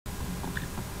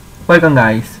Welcome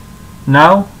guys,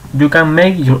 now you can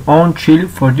make your own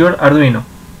shield for your Arduino.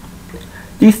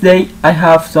 This day I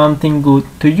have something good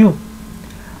to you.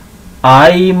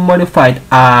 I modified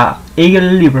a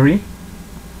Eagle library,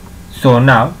 so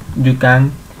now you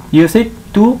can use it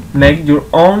to make your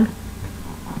own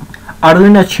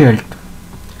Arduino shield.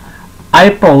 I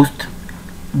post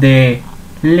the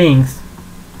links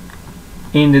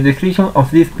in the description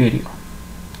of this video.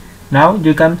 Now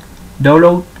you can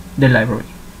download the library.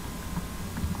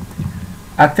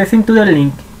 Accessing to the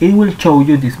link, it will show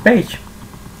you this page.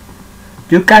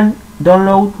 You can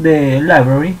download the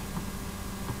library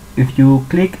if you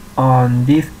click on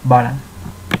this button.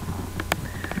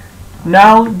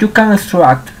 Now you can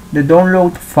extract the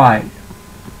download file.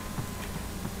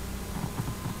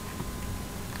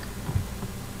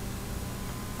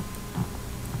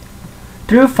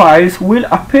 Three files will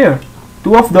appear.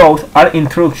 Two of those are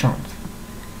instructions.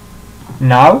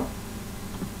 Now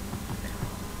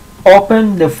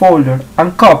open the folder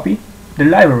and copy the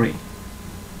library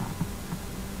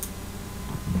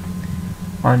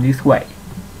on this way.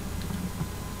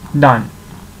 Done.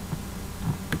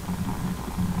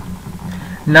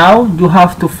 Now you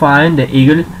have to find the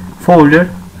Eagle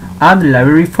folder and the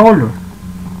library folder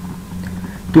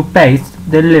to paste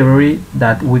the library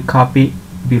that we copied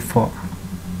before.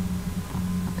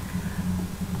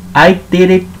 I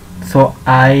did it, so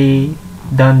I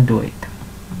don't do it.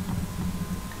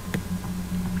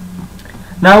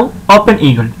 Now open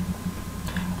Eagle.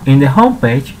 In the home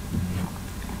page,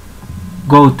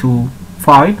 go to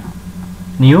File,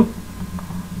 New,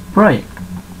 Project.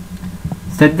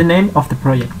 Set the name of the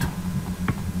project.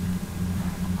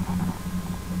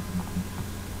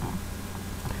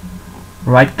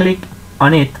 Right click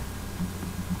on it.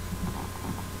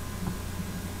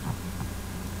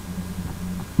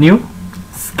 New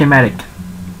schematic.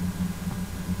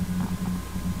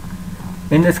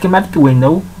 In the schematic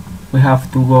window, we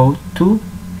have to go to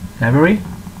Library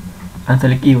and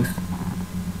select Use.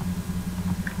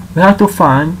 We have to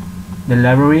find the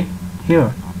library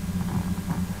here.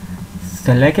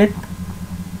 Select it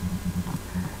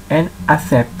and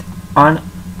accept on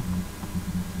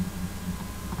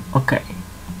OK.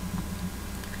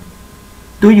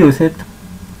 To use it,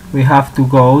 we have to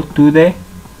go to the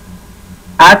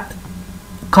Add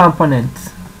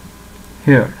Components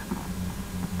here.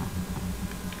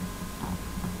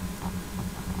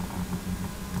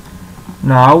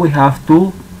 Now we have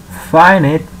to find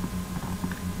it.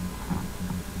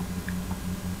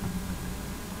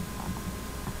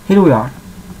 Here we are,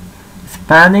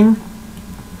 expanding,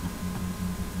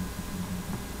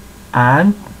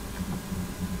 and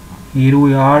here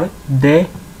we are, the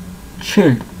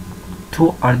shield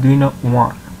to Arduino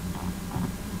 1.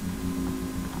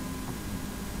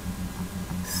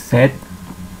 Set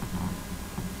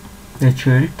the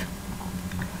shield,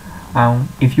 and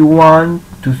if you want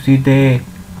to see the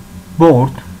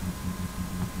board,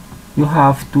 you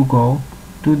have to go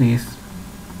to this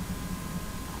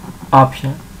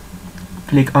option,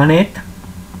 click on it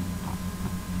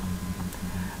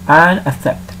and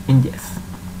accept in yes.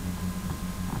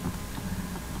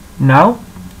 Now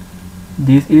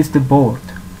this is the board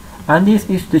and this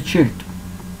is the shield.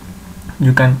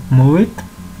 You can move it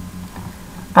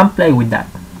and play with that.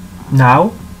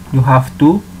 Now you have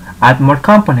to add more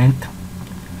components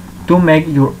to make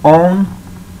your own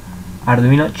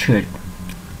Arduino shield.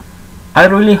 I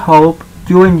really hope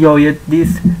you enjoyed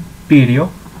this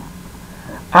video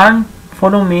and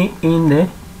follow me in the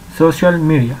social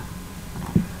media.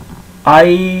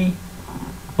 I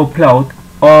upload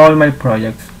all my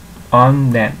projects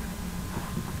on them.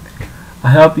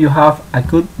 I hope you have a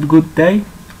good day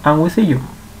and we'll see you.